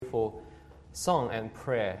beautiful song and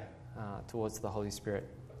prayer towards the Holy Spirit.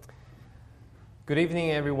 Good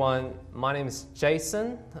evening, everyone. My name is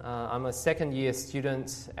Jason. I'm a second-year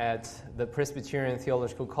student at the Presbyterian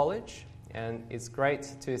Theological College, and it's great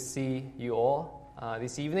to see you all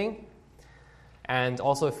this evening, and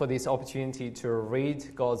also for this opportunity to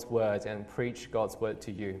read God's Word and preach God's Word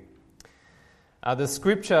to you. The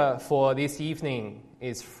scripture for this evening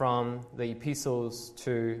is from the epistle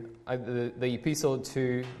to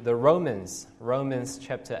the Romans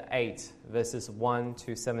chapter 8, verses 1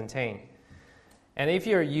 to 17. And if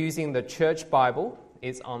you're using the Church Bible,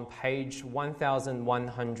 it's on page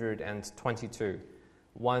 1122,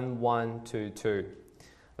 1122.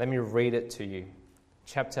 Let me read it to you.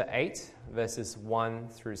 Chapter 8, verses 1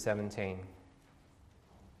 through 17.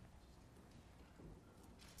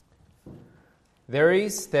 There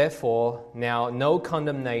is, therefore, now no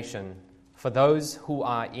condemnation for those who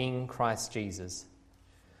are in Christ Jesus.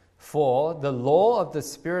 For the law of the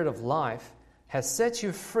Spirit of life has set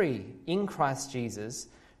you free in Christ Jesus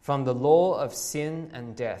from the law of sin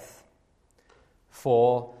and death.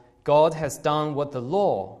 For God has done what the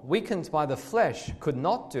law, weakened by the flesh, could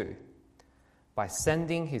not do, by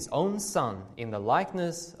sending his own Son in the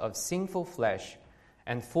likeness of sinful flesh,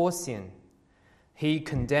 and for sin, he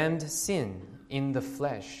condemned sin in the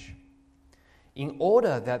flesh, in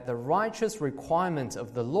order that the righteous requirement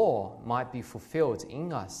of the law might be fulfilled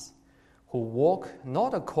in us, who walk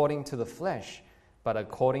not according to the flesh, but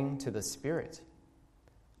according to the Spirit.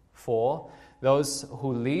 For those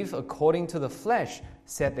who live according to the flesh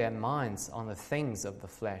set their minds on the things of the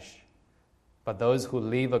flesh, but those who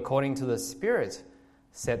live according to the Spirit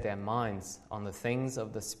set their minds on the things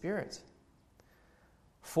of the Spirit.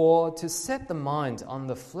 For to set the mind on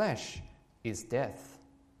the flesh is death,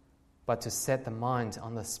 but to set the mind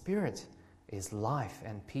on the Spirit is life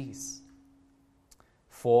and peace.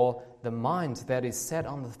 For the mind that is set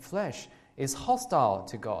on the flesh is hostile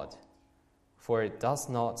to God, for it does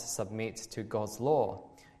not submit to God's law.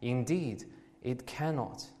 Indeed, it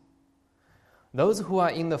cannot. Those who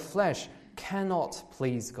are in the flesh cannot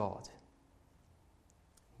please God.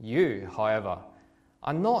 You, however,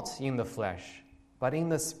 are not in the flesh, but in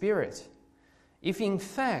the Spirit, if in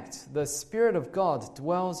fact the Spirit of God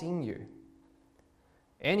dwells in you.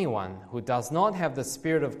 Anyone who does not have the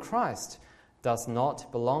Spirit of Christ does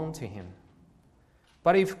not belong to him.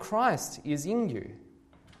 But if Christ is in you,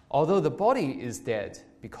 although the body is dead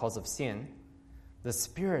because of sin, the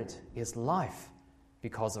Spirit is life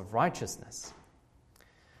because of righteousness.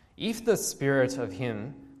 If the Spirit of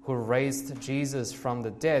him who raised Jesus from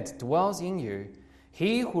the dead dwells in you,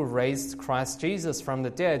 he who raised Christ Jesus from the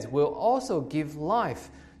dead will also give life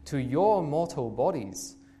to your mortal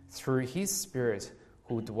bodies through his Spirit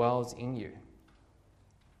who dwells in you.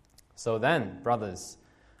 So then, brothers,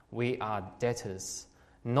 we are debtors,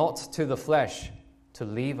 not to the flesh, to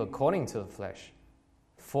live according to the flesh.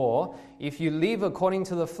 For if you live according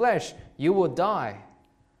to the flesh, you will die.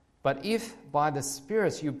 But if by the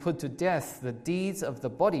Spirit you put to death the deeds of the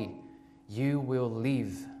body, you will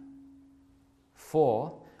live.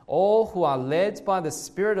 For all who are led by the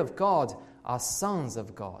Spirit of God are sons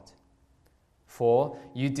of God. For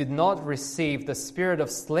you did not receive the spirit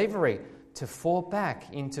of slavery to fall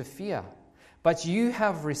back into fear, but you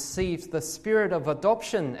have received the Spirit of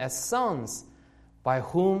adoption as sons, by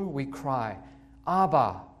whom we cry,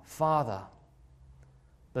 Abba, Father.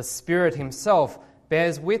 The Spirit himself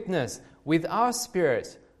bears witness with our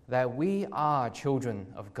spirit that we are children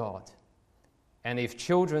of God. And if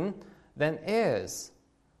children, then heirs,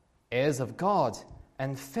 heirs of God,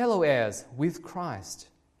 and fellow heirs with Christ,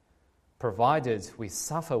 provided we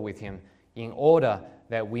suffer with him, in order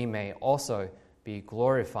that we may also be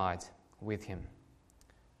glorified with him.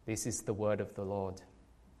 This is the word of the Lord.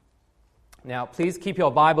 Now, please keep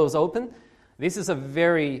your Bibles open. This is a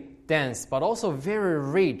very dense, but also very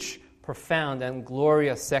rich, profound, and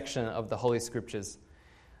glorious section of the Holy Scriptures.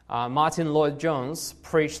 Martin Lloyd-Jones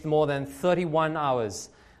preached more than 31 hours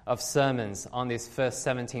of sermons on these first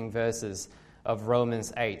 17 verses of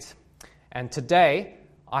Romans 8. And today,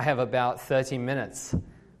 I have about 30 minutes,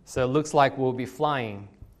 so it looks like we'll be flying.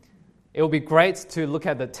 It will be great to look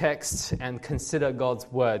at the text and consider God's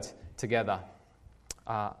word together.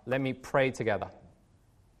 Let me pray together.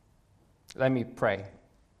 Let me pray.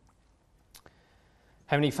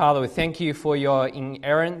 Heavenly Father, we thank you for your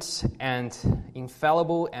inerrant and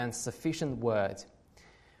infallible and sufficient word.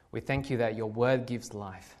 We thank you that your word gives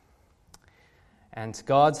life. And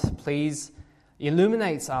God, please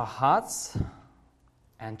illuminate our hearts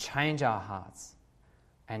and change our hearts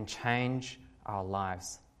and change our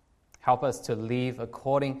lives. Help us to live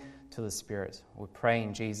according to the Spirit. We pray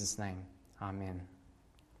in Jesus' name. Amen.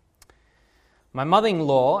 My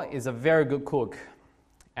mother-in-law is a very good cook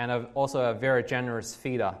and also a very generous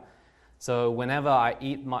feeder. So whenever I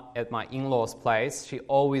eat at my in-laws' place, she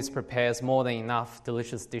always prepares more than enough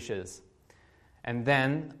delicious dishes. And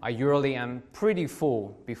then I usually am pretty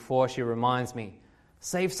full before she reminds me,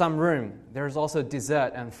 save some room, there's also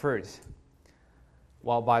dessert and fruit.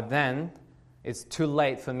 Well, by then, it's too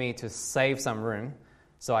late for me to save some room,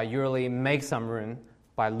 so I usually make some room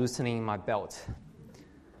by loosening my belt.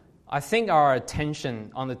 I think our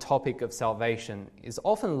attention on the topic of salvation is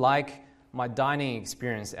often like my dining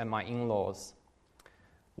experience at my in-laws.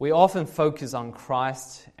 We often focus on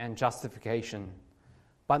Christ and justification,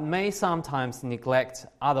 but may sometimes neglect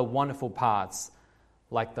other wonderful parts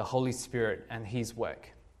like the Holy Spirit and His work.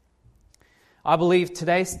 I believe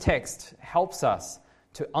today's text helps us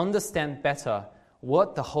to understand better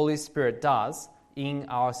what the Holy Spirit does in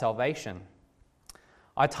our salvation.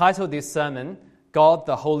 I titled this sermon, God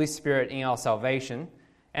the Holy Spirit in Our Salvation,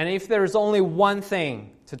 and if there is only one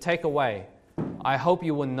thing to take away, I hope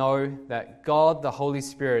you will know that God the Holy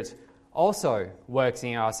Spirit also works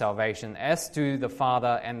in our salvation, as do the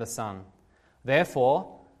Father and the Son.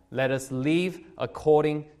 Therefore, let us live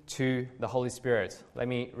according to the Holy Spirit. Let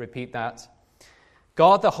me repeat that.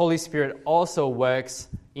 God the Holy Spirit also works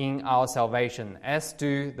in our salvation, as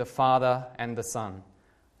do the Father and the Son.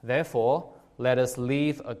 Therefore, let us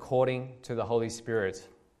live according to the Holy Spirit.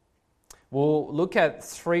 We'll look at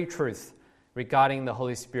three truths regarding the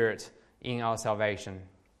Holy Spirit in our salvation.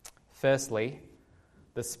 Firstly,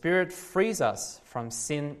 the Spirit frees us from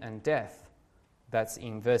sin and death. That's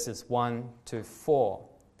in verses 1 to 4.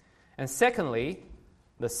 And secondly,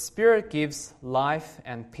 the Spirit gives life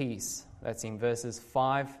and peace. That's in verses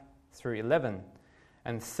 5 through 11.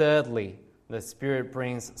 And thirdly, the Spirit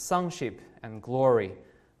brings sonship and glory.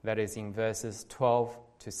 That is in verses 12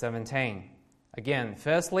 to 17. Again,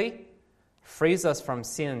 firstly, frees us from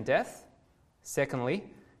sin and death. Secondly,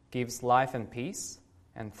 gives life and peace.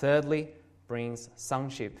 And thirdly, brings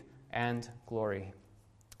sonship and glory.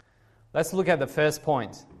 Let's look at the first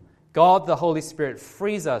point. God, the Holy Spirit,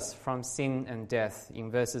 frees us from sin and death in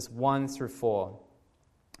verses 1 through 4.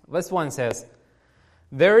 Verse 1 says,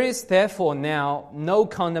 "There is therefore now no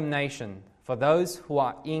condemnation for those who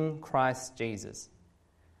are in Christ Jesus."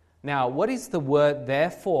 Now, what is the word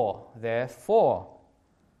therefore? Therefore.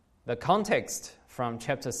 The context from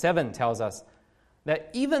chapter 7 tells us that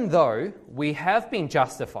even though we have been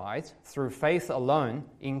justified through faith alone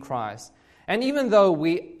in Christ, and even though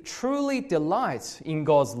we truly delight in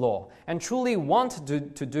God's law and truly want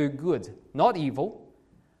to do good, not evil,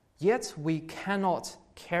 yet we cannot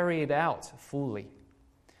carry it out fully.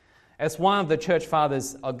 As one of the church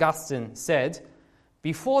fathers, Augustine, said,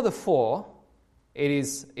 before the fall,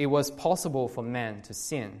 it was possible for man to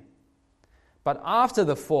sin. But after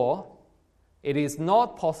the fall, it is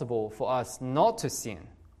not possible for us not to sin.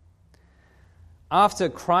 After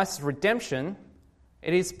Christ's redemption,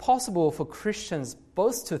 it is possible for Christians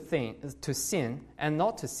both to sin and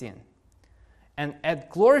not to sin. And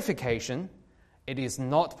at glorification, it is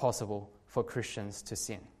not possible for Christians to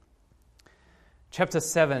sin. Chapter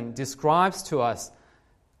 7 describes to us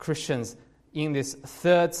Christians in this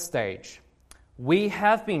third stage. We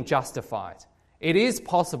have been justified. It is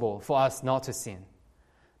possible for us not to sin,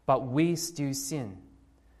 but we still sin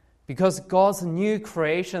because God's new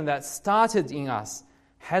creation that started in us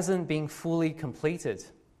hasn't been fully completed.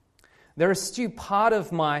 There is still part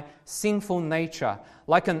of my sinful nature,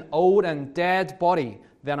 like an old and dead body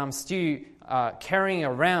that I'm still carrying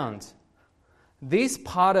around. This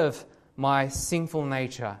part of my sinful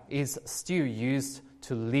nature is still used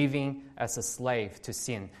to living as a slave to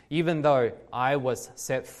sin, even though I was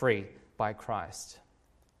set free by Christ.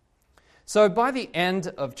 So by the end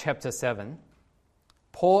of chapter 7,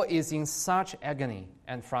 Paul is in such agony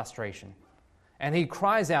and frustration, and he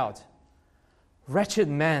cries out, "Wretched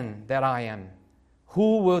man that I am,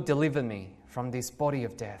 who will deliver me from this body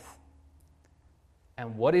of death?"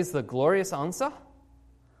 And what is the glorious answer?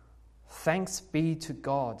 Thanks be to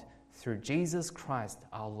God through Jesus Christ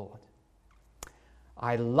our Lord.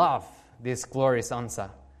 I love this glorious answer.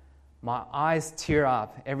 My eyes tear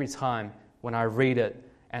up every time when I read it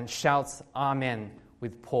and shouts Amen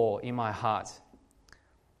with Paul in my heart.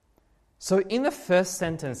 So in the first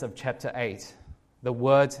sentence of chapter 8, the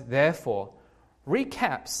word therefore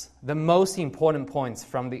recaps the most important points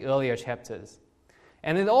from the earlier chapters.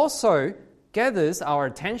 And it also gathers our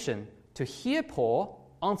attention to hear Paul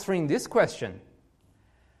answering this question: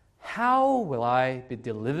 how will I be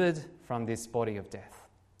delivered from this body of death?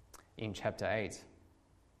 In chapter 8.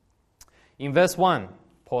 In verse 1,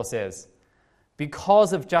 Paul says,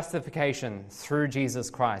 because of justification through Jesus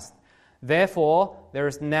Christ. Therefore, there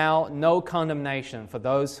is now no condemnation for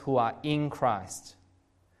those who are in Christ.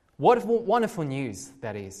 What wonderful news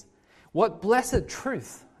that is. What blessed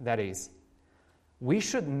truth that is. We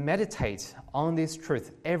should meditate on this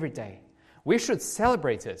truth every day. We should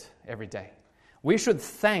celebrate it every day. We should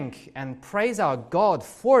thank and praise our God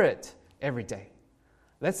for it every day.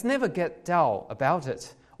 Let's never get dull about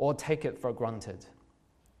it or take it for granted.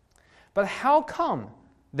 But how come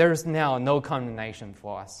there is now no condemnation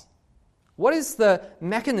for us? What is the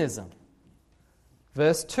mechanism?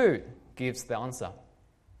 Verse 2 gives the answer.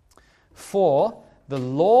 For the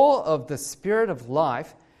law of the Spirit of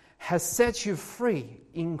life has set you free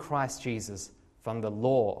in Christ Jesus from the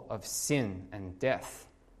law of sin and death.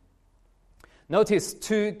 Notice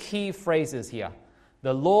two key phrases here.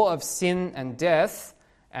 The law of sin and death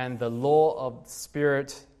and the law of the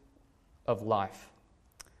Spirit of life.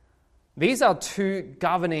 These are two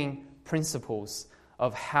governing principles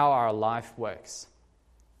of how our life works.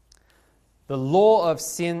 The law of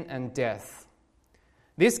sin and death.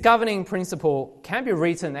 This governing principle can be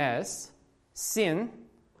written as sin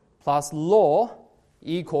plus law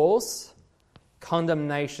equals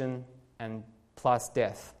condemnation and plus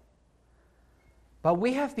death. But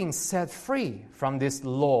we have been set free from this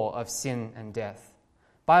law of sin and death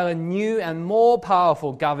by a new and more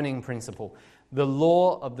powerful governing principle, the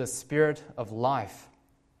law of the Spirit of life.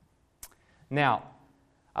 Now,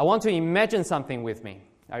 I want to imagine something with me.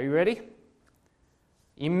 Are you ready?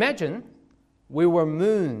 Imagine we were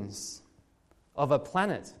moons of a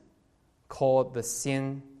planet called the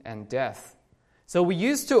sin and death. So we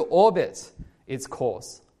used to orbit its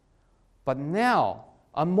course. But now,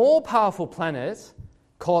 a more powerful planet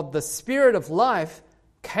called the Spirit of life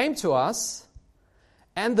came to us,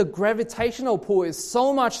 and the gravitational pull is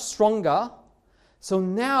so much stronger. So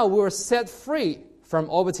now we're set free from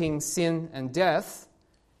orbiting sin and death.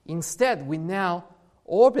 Instead, we now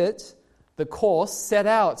orbit the course set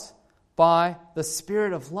out by the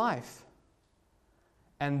Spirit of life.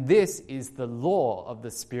 And this is the law of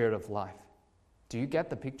the Spirit of life. Do you get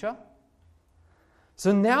the picture?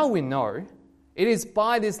 So now we know it is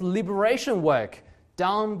by this liberation work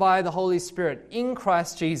done by the Holy Spirit in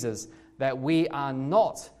Christ Jesus that we are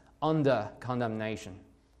not under condemnation.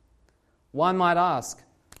 One might ask,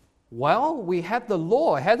 well, we had the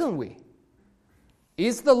law, hadn't we?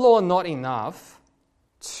 Is the law not enough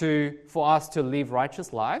for us to live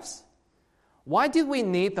righteous lives? Why did we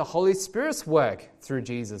need the Holy Spirit's work through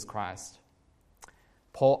Jesus Christ?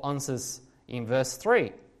 Paul answers in verse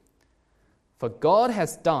 3. For God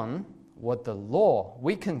has done what the law,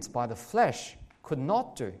 weakened by the flesh, could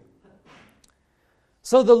not do.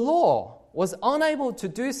 So the law was unable to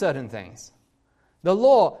do certain things. The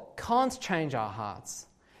law can't change our hearts.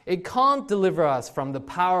 It can't deliver us from the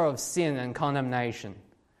power of sin and condemnation.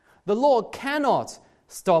 The law cannot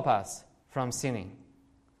stop us from sinning.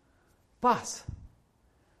 But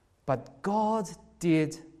God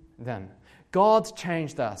did them. God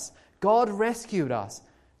changed us. God rescued us.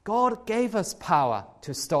 God gave us power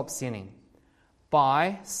to stop sinning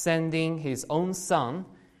by sending His own Son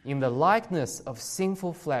in the likeness of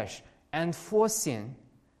sinful flesh, and for sin,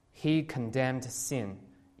 He condemned sin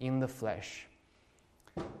in the flesh.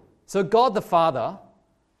 So God the Father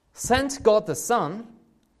sent God the Son,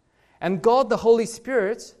 and God the Holy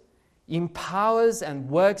Spirit empowers and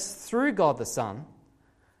works through God the Son,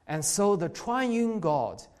 and so the triune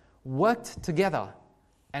God worked together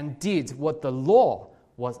and did what the law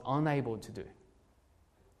was unable to do.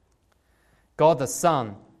 God the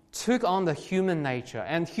Son took on the human nature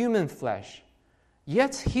and human flesh,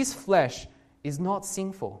 yet His flesh is not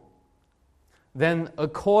sinful. Then,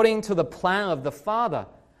 according to the plan of the Father,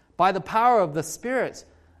 by the power of the Spirit,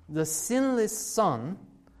 the sinless Son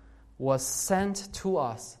was sent to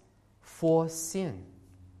us for sin.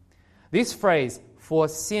 This phrase, for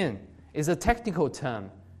sin, is a technical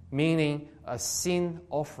term meaning a sin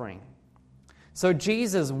offering. So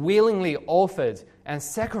Jesus willingly offered and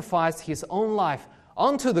sacrificed His own life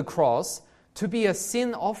onto the cross to be a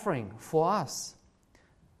sin offering for us.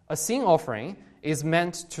 A sin offering is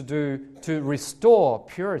meant to restore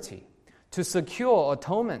purity, to secure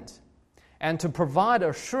atonement, and to provide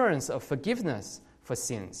assurance of forgiveness for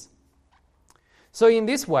sins. So in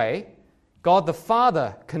this way, God the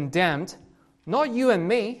Father condemned not you and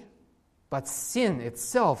me, but sin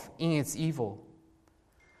itself in its evil.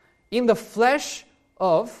 In the flesh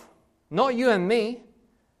of not you and me,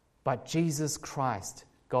 but Jesus Christ,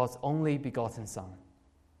 God's only begotten Son.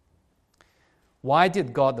 Why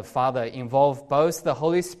did God the Father involve both the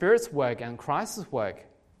Holy Spirit's work and Christ's work?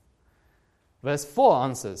 Verse 4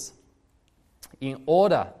 answers, in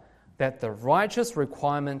order that the righteous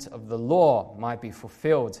requirement of the law might be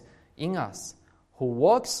fulfilled in us, who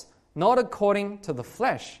walks not according to the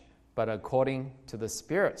flesh, but according to the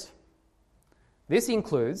Spirit. This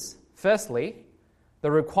includes, firstly,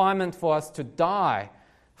 the requirement for us to die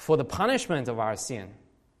for the punishment of our sin,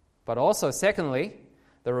 but also, secondly,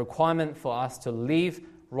 the requirement for us to live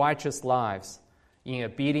righteous lives in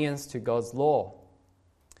obedience to God's law.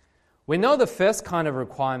 We know the first kind of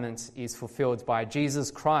requirement is fulfilled by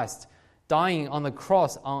Jesus Christ dying on the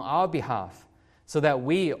cross on our behalf, so that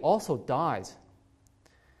we also died.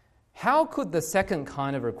 How could the second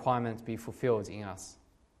kind of requirement be fulfilled in us?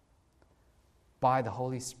 By the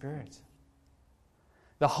Holy Spirit.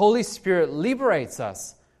 The Holy Spirit liberates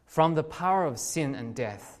us from the power of sin and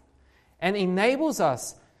death and enables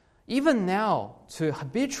us even now to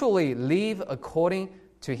habitually live according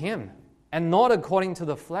to Him and not according to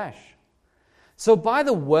the flesh. So by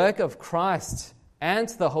the work of Christ and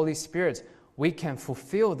the Holy Spirit, we can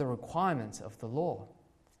fulfill the requirements of the law.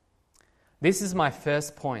 This is my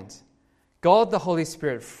first point. God the Holy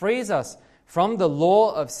Spirit frees us from the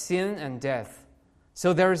law of sin and death.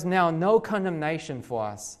 So there is now no condemnation for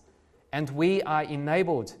us, and we are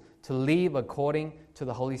enabled to live according to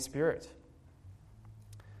the Holy Spirit.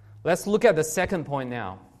 Let's look at the second point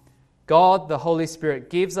now. God the Holy Spirit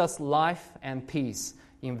gives us life and peace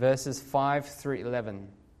in verses 5 through 11.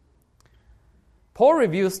 Paul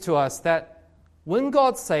reveals to us that when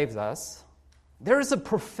God saves us, there is a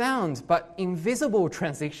profound but invisible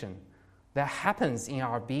transition that happens in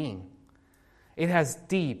our being. It has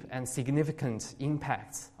deep and significant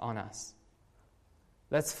impacts on us.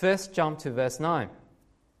 Let's first jump to verse 9.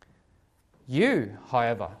 You,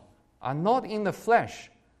 however, are not in the flesh,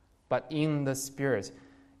 but in the Spirit,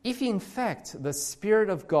 if in fact the Spirit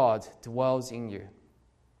of God dwells in you.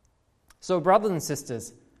 So, brothers and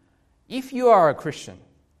sisters, if you are a Christian,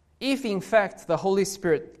 if in fact the Holy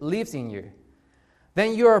Spirit lives in you,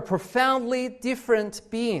 then you are a profoundly different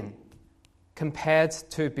being compared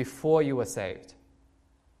to before you were saved.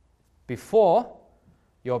 Before,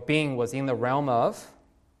 your being was in the realm of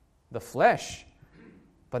the flesh.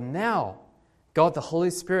 But now, God the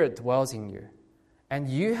Holy Spirit dwells in you, and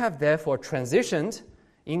you have therefore transitioned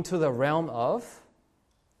into the realm of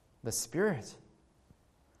the Spirit.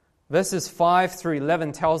 Verses 5 through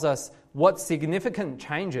 11 tells us what significant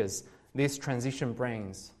changes this transition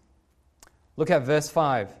brings. Look at verse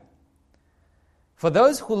 5. For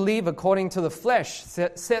those who live according to the flesh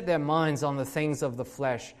set their minds on the things of the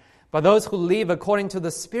flesh, but those who live according to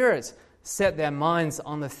the Spirit set their minds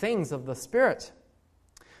on the things of the Spirit.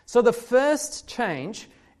 So the first change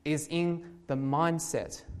is in the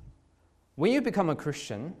mindset. When you become a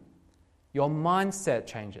Christian, your mindset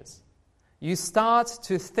changes. You start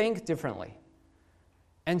to think differently,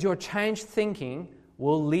 and your changed thinking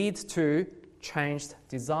will lead to changed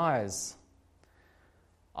desires.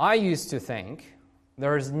 I used to think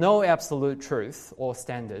there is no absolute truth or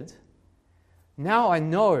standard. Now I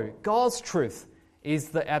know God's truth is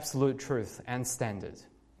the absolute truth and standard.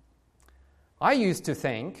 I used to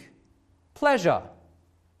think pleasure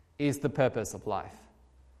is the purpose of life.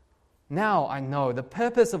 Now I know the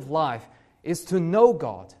purpose of life is to know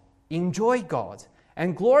God, enjoy God,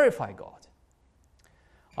 and glorify God.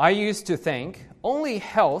 I used to think only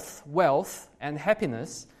health, wealth, and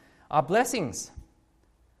happiness are blessings.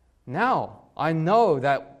 Now I know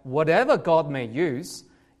that whatever God may use,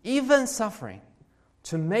 even suffering,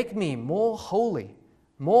 to make me more holy,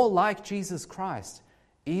 more like Jesus Christ,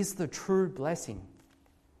 is the true blessing.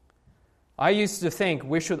 I used to think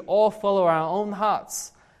we should all follow our own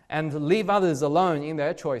hearts and leave others alone in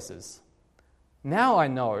their choices. Now I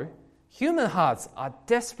know human hearts are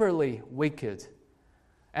desperately wicked,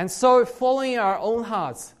 and so following our own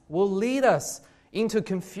hearts will lead us into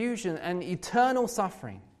confusion and eternal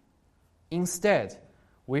suffering. Instead,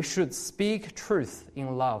 we should speak truth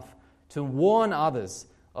in love to warn others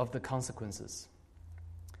of the consequences.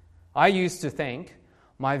 I used to think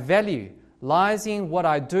my value lies in what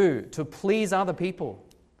I do to please other people.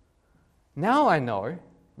 Now I know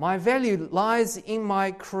my value lies in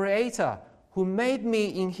my Creator who made me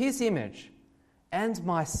in His image, and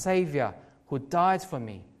my Savior who died for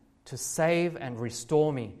me to save and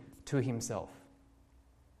restore me to Himself.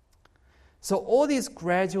 So all these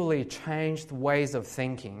gradually changed ways of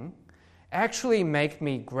thinking actually make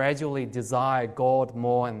me gradually desire God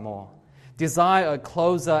more and more, desire a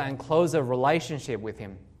closer and closer relationship with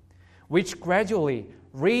Him, which gradually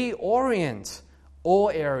reorient all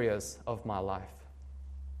areas of my life.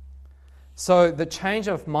 So the change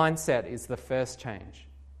of mindset is the first change.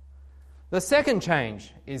 The second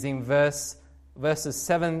change is in verse verses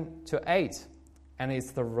 7 to 8, and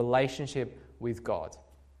it's the relationship with God.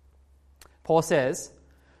 Paul says,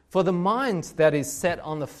 "For the mind that is set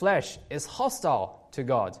on the flesh is hostile to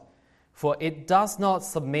God, for it does not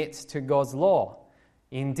submit to God's law.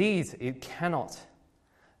 Indeed, it cannot.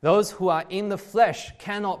 Those who are in the flesh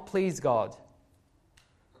cannot please God."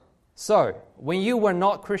 So, when we were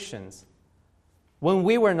not Christians,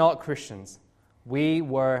 we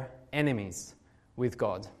were enemies with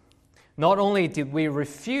God. Not only did we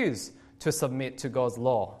refuse to submit to God's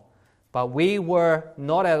law, but we were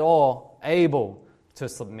not at all able to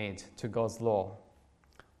submit to God's law.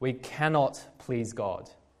 We cannot please God.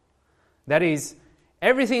 That is,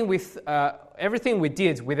 everything we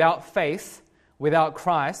did without faith, without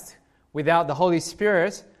Christ, without the Holy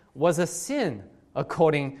Spirit, was a sin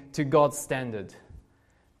according to God's standard.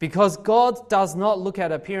 Because God does not look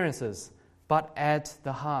at appearances, but at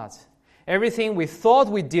the heart. Everything we thought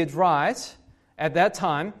we did right at that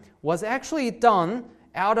time was actually done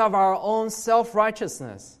out of our own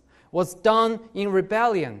self-righteousness, was done in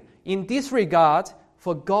rebellion, in disregard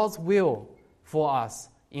for God's will for us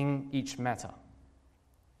in each matter.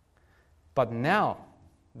 But now,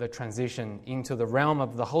 the transition into the realm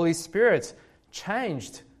of the Holy Spirit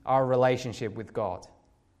changed our relationship with God.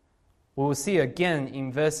 We will see again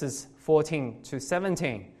in verses 14 to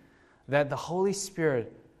 17 that the Holy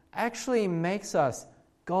Spirit actually makes us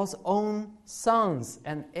God's own sons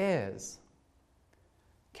and heirs.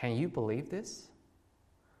 Can you believe this?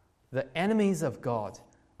 The enemies of God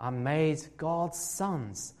are made God's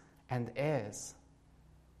sons and heirs.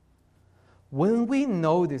 When we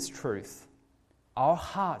know this truth, our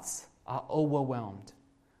hearts are overwhelmed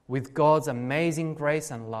with God's amazing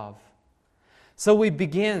grace and love. So we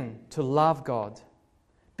begin to love God,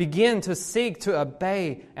 begin to seek to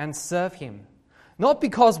obey and serve Him, not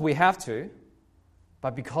because we have to,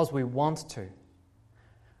 but because we want to.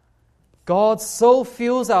 God so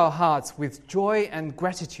fills our hearts with joy and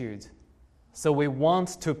gratitude, so we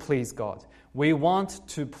want to please God. We want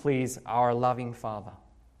to please our loving Father.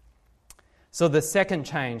 So the second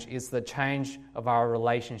change is the change of our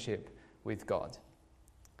relationship with God.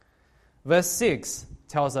 Verse 6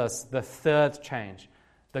 tells us the third change,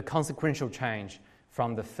 the consequential change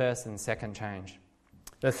from the first and second change.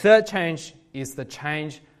 The third change is the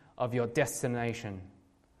change of your destination.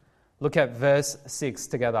 Look at verse 6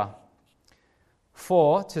 together.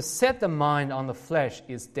 "For to set the mind on the flesh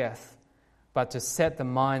is death, but to set the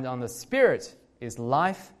mind on the Spirit is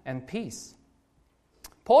life and peace."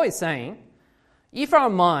 Paul is saying, if our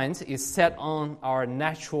mind is set on our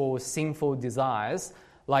natural sinful desires,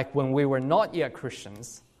 like when we were not yet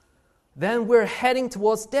Christians, then we're heading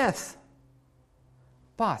towards death.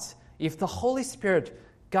 But if the Holy Spirit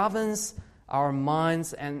governs our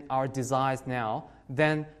minds and our desires now,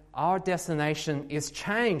 then our destination is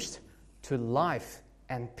changed to life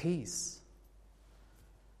and peace.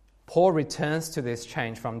 Paul returns to this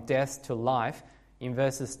change from death to life in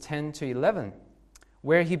verses 10 to 11,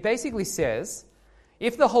 where he basically says,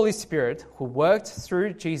 if the Holy Spirit who worked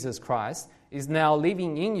through Jesus Christ is now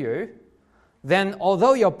living in you, then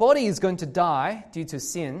although your body is going to die due to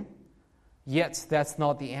sin, yet that's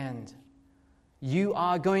not the end. You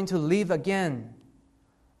are going to live again,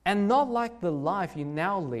 and not like the life you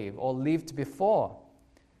now live or lived before,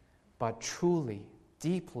 but truly,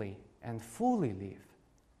 deeply, and fully live.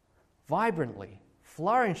 Vibrantly,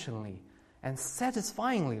 flourishingly, and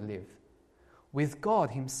satisfyingly live with God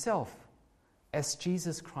Himself as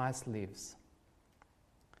Jesus Christ lives.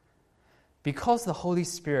 Because the Holy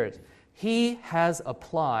Spirit, He has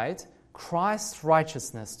applied Christ's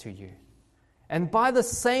righteousness to you. And by the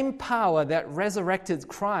same power that resurrected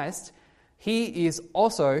Christ, He is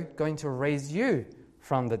also going to raise you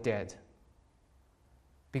from the dead.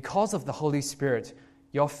 Because of the Holy Spirit,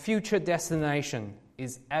 your future destination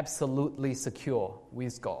is absolutely secure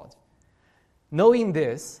with God. Knowing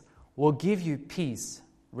this will give you peace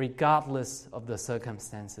regardless of the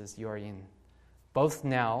circumstances you are in, both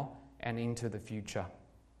now and into the future.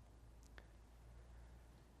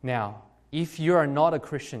 Now, if you are not a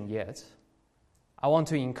Christian yet, I want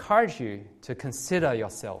to encourage you to consider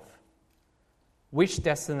yourself. Which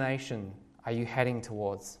destination are you heading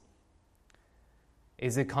towards?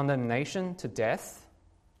 Is it condemnation to death,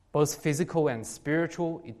 both physical and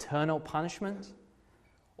spiritual, eternal punishment?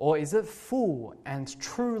 Or is it full and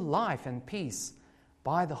true life and peace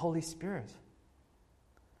by the Holy Spirit?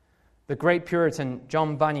 The great Puritan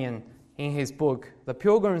John Bunyan, in his book, The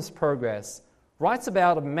Pilgrim's Progress, writes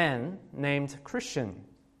about a man named Christian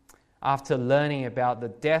after learning about the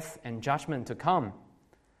death and judgment to come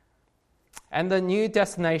and the new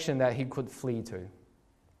destination that he could flee to.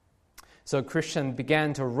 So Christian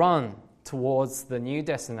began to run towards the new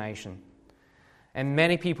destination. And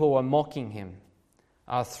many people were mocking him,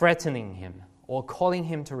 threatening him, or calling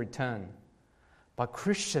him to return. But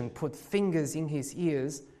Christian put fingers in his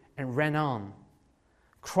ears and ran on,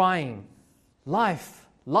 crying, "Life,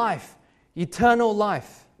 life, eternal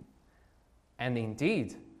life." And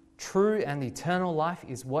indeed, true and eternal life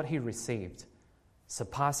is what he received,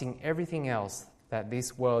 surpassing everything else that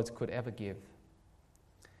this world could ever give.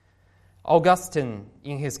 Augustine,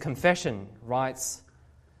 in his Confession, writes,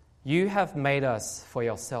 "You have made us for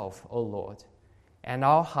yourself, O Lord, and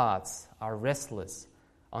our hearts are restless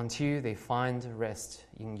until they find rest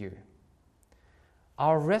in you."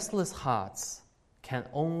 Our restless hearts can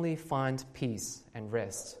only find peace and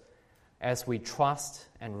rest as we trust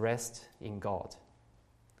and rest in God.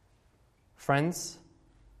 Friends,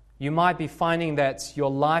 you might be finding that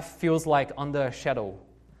your life feels like under a shadow,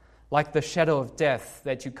 like the shadow of death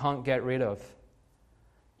that you can't get rid of.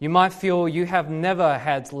 You might feel you have never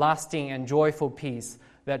had lasting and joyful peace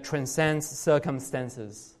that transcends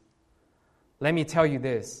circumstances. Let me tell you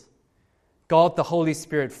this: God the Holy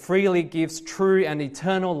Spirit freely gives true and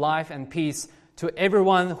eternal life and peace to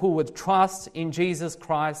everyone who would trust in Jesus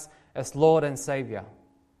Christ as Lord and Savior.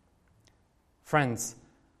 Friends,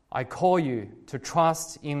 I call you to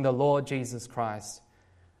trust in the Lord Jesus Christ.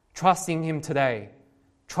 Trust in Him today.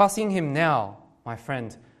 Trust in Him now, my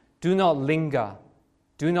friend. Do not linger.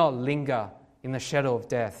 Do not linger in the shadow of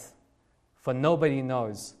death, for nobody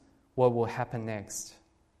knows what will happen next.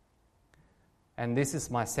 And this is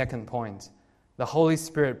my second point. The Holy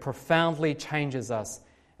Spirit profoundly changes us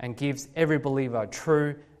and gives every believer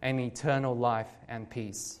true and eternal life and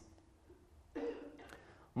peace.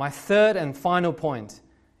 My third and final point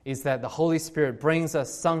is that the Holy Spirit brings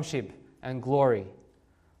us sonship and glory.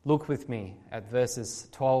 Look with me at verses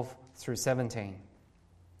 12 through 17.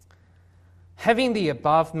 Having the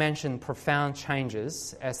above-mentioned profound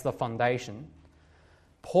changes as the foundation,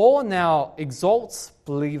 Paul now exalts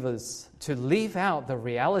believers to live out the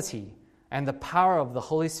reality and the power of the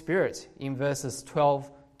Holy Spirit in verses 12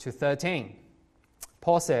 to 13.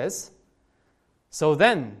 Paul says, "So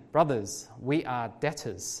then, brothers, we are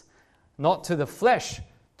debtors, not to the flesh,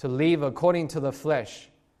 to live according to the flesh.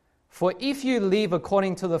 For if you live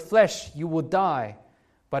according to the flesh, you will die.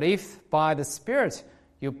 But if by the Spirit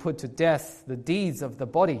you put to death the deeds of the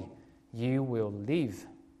body, you will live."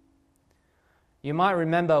 You might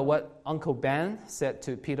remember what Uncle Ben said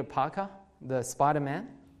to Peter Parker, the Spider-Man.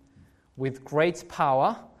 With great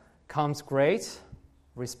power comes great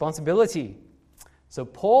responsibility. So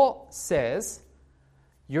Paul says,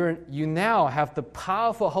 you now have the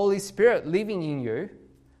powerful Holy Spirit living in you.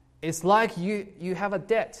 It's like you have a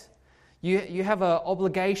debt. You have an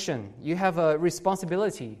obligation. You have a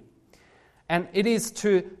responsibility. And it is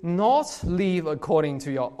to not live according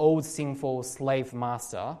to your old sinful slave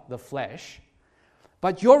master, the flesh.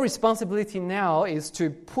 But your responsibility now is to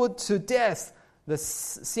put to death the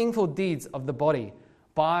sinful deeds of the body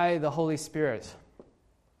by the Holy Spirit.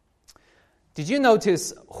 Did you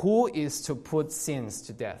notice who is to put sins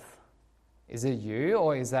to death? Is it you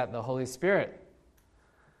or is that the Holy Spirit?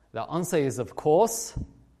 The answer is, of course,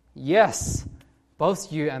 yes,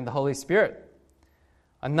 both you and the Holy Spirit.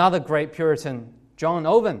 Another great Puritan, John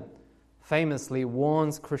Owen, famously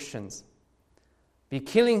warns Christians, "Be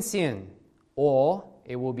killing sin, or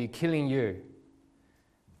it will be killing you."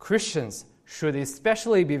 Christians should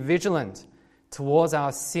especially be vigilant towards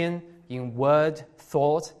our sin in word,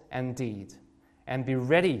 thought, and deed, and be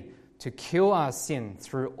ready to kill our sin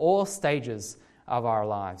through all stages of our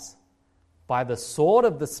lives, by the sword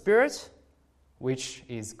of the Spirit, which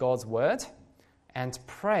is God's word, and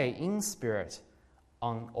pray in spirit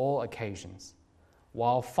on all occasions,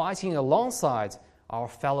 while fighting alongside our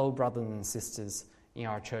fellow brothers and sisters in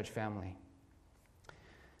our church family.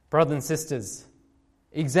 Brothers and sisters,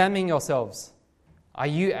 examine yourselves. Are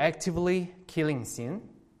you actively killing sin?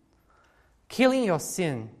 Killing your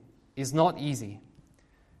sin is not easy.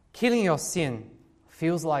 Killing your sin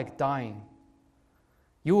feels like dying.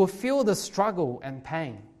 You will feel the struggle and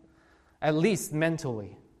pain, at least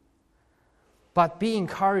mentally. But be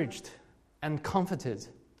encouraged and comforted.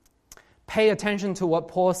 Pay attention to what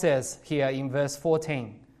Paul says here in verse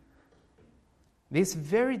 14. This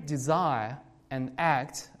very desire and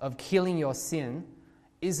act of killing your sin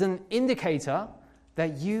is an indicator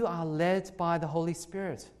that you are led by the Holy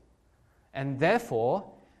Spirit. And therefore,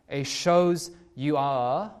 it shows you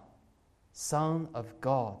are a son of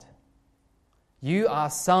God. You are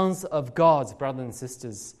sons of God, brothers and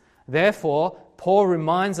sisters. Therefore, Paul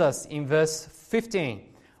reminds us in verse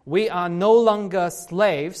 15, we are no longer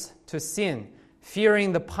slaves to sin,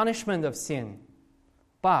 fearing the punishment of sin,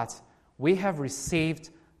 but we have received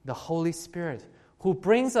the Holy Spirit, who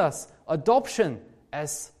brings us adoption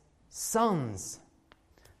as sons.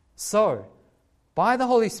 So, by the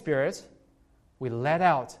Holy Spirit, we let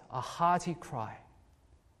out a hearty cry,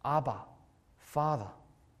 Abba, Father.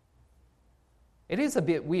 It is a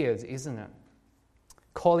bit weird, isn't it?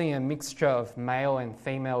 Calling a mixture of male and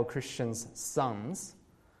female Christians sons.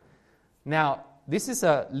 Now, this is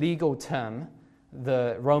a legal term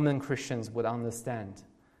the Roman Christians would understand,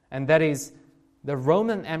 and that is, the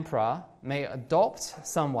Roman emperor may adopt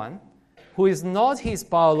someone who is not his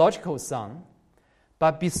biological son,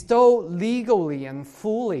 but bestow legally and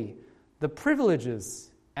fully the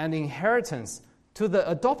privileges and inheritance to the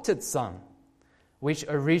adopted son, which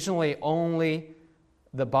originally only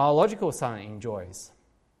the biological son enjoys.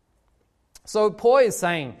 So Paul is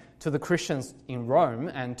saying to the Christians in Rome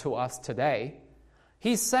and to us today,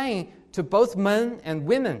 he's saying to both men and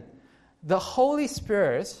women, the Holy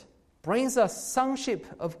Spirit brings us sonship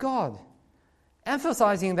of God,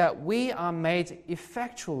 emphasizing that we are made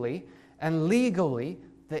effectually and legally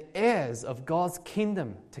the heirs of God's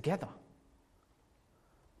kingdom together.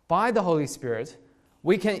 By the Holy Spirit,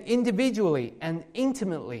 we can individually and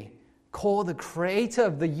intimately call the Creator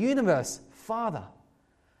of the universe Father.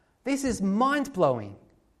 This is mind-blowing.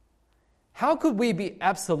 How could we be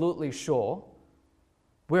absolutely sure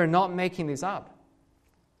we're not making this up?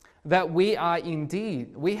 That we have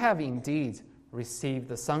indeed received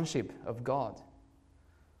the sonship of God?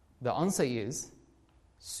 The answer is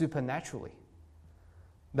supernaturally.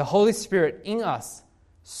 The Holy Spirit in us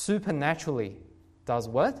supernaturally does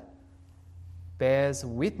what? Bears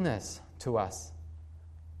witness to us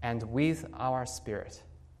and with our spirit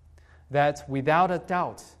that without a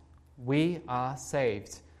doubt we are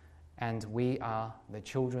saved and we are the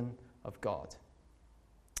children of God.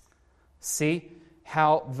 See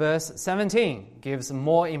how verse 17 gives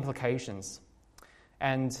more implications.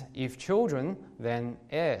 And if children, then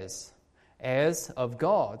heirs, heirs of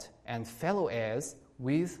God and fellow heirs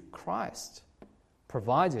with Christ,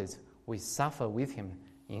 provided we suffer with him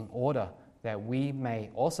in order that we may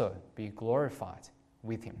also be glorified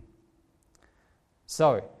with him.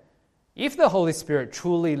 So, if the Holy Spirit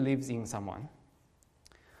truly lives in someone,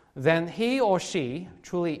 then he or she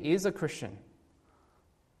truly is a Christian.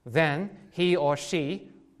 Then he or she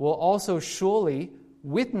will also surely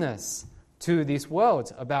witness to this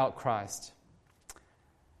world about Christ.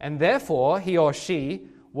 And therefore, he or she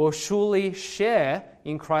will surely share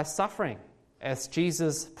in Christ's suffering, as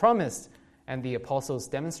Jesus promised and the apostles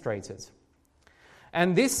demonstrated.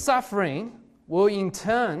 And this suffering will in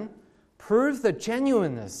turn prove the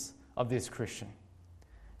genuineness of this Christian,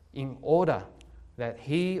 in order that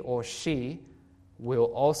he or she will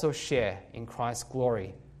also share in Christ's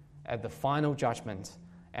glory at the final judgment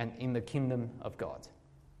and in the kingdom of God.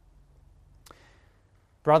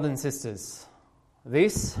 Brothers and sisters,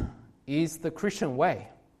 this is the Christian way.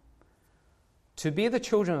 To be the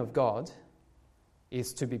children of God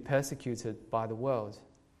is to be persecuted by the world.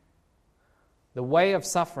 The way of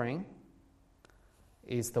suffering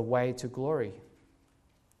is the way to glory.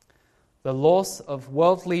 The loss of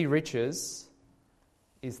worldly riches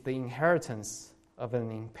is the inheritance of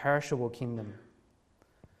an imperishable kingdom.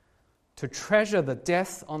 To treasure the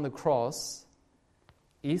death on the cross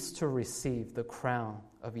is to receive the crown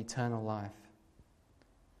of eternal life.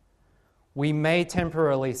 We may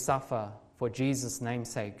temporarily suffer for Jesus' name's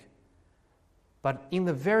sake, but in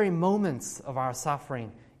the very moments of our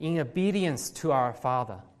suffering, in obedience to our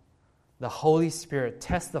Father, the Holy Spirit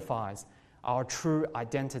testifies our true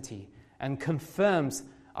identity and confirms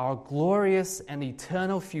our glorious and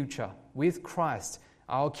eternal future with Christ,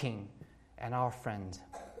 our King and our friend.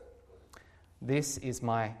 This is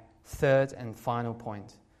my third and final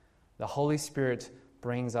point. The Holy Spirit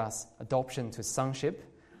brings us adoption to sonship,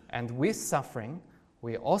 and with suffering,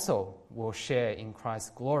 we also will share in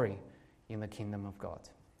Christ's glory in the kingdom of God.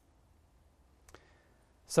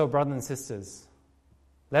 So, brothers and sisters,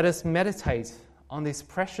 let us meditate on this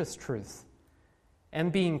precious truth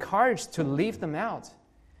and be encouraged to live them out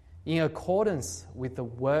in accordance with the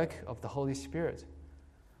work of the Holy Spirit,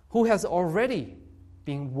 who has already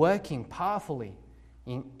been working powerfully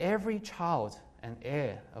in every child and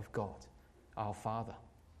heir of God, our Father.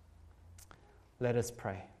 Let us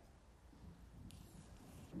pray.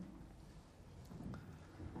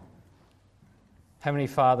 Heavenly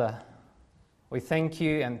Father, we thank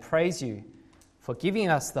you and praise you for giving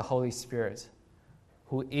us the Holy Spirit,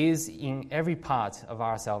 who is in every part of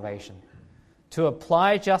our salvation, to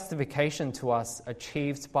apply justification to us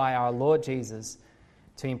achieved by our Lord Jesus,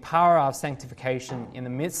 to empower our sanctification in the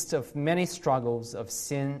midst of many struggles of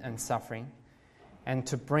sin and suffering, and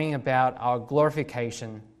to bring about our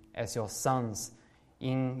glorification as your sons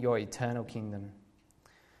in your eternal kingdom.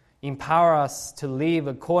 Empower us to live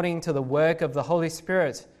according to the work of the Holy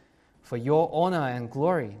Spirit for your honor and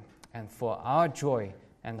glory and for our joy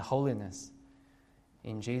and holiness.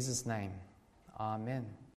 In Jesus' name, amen.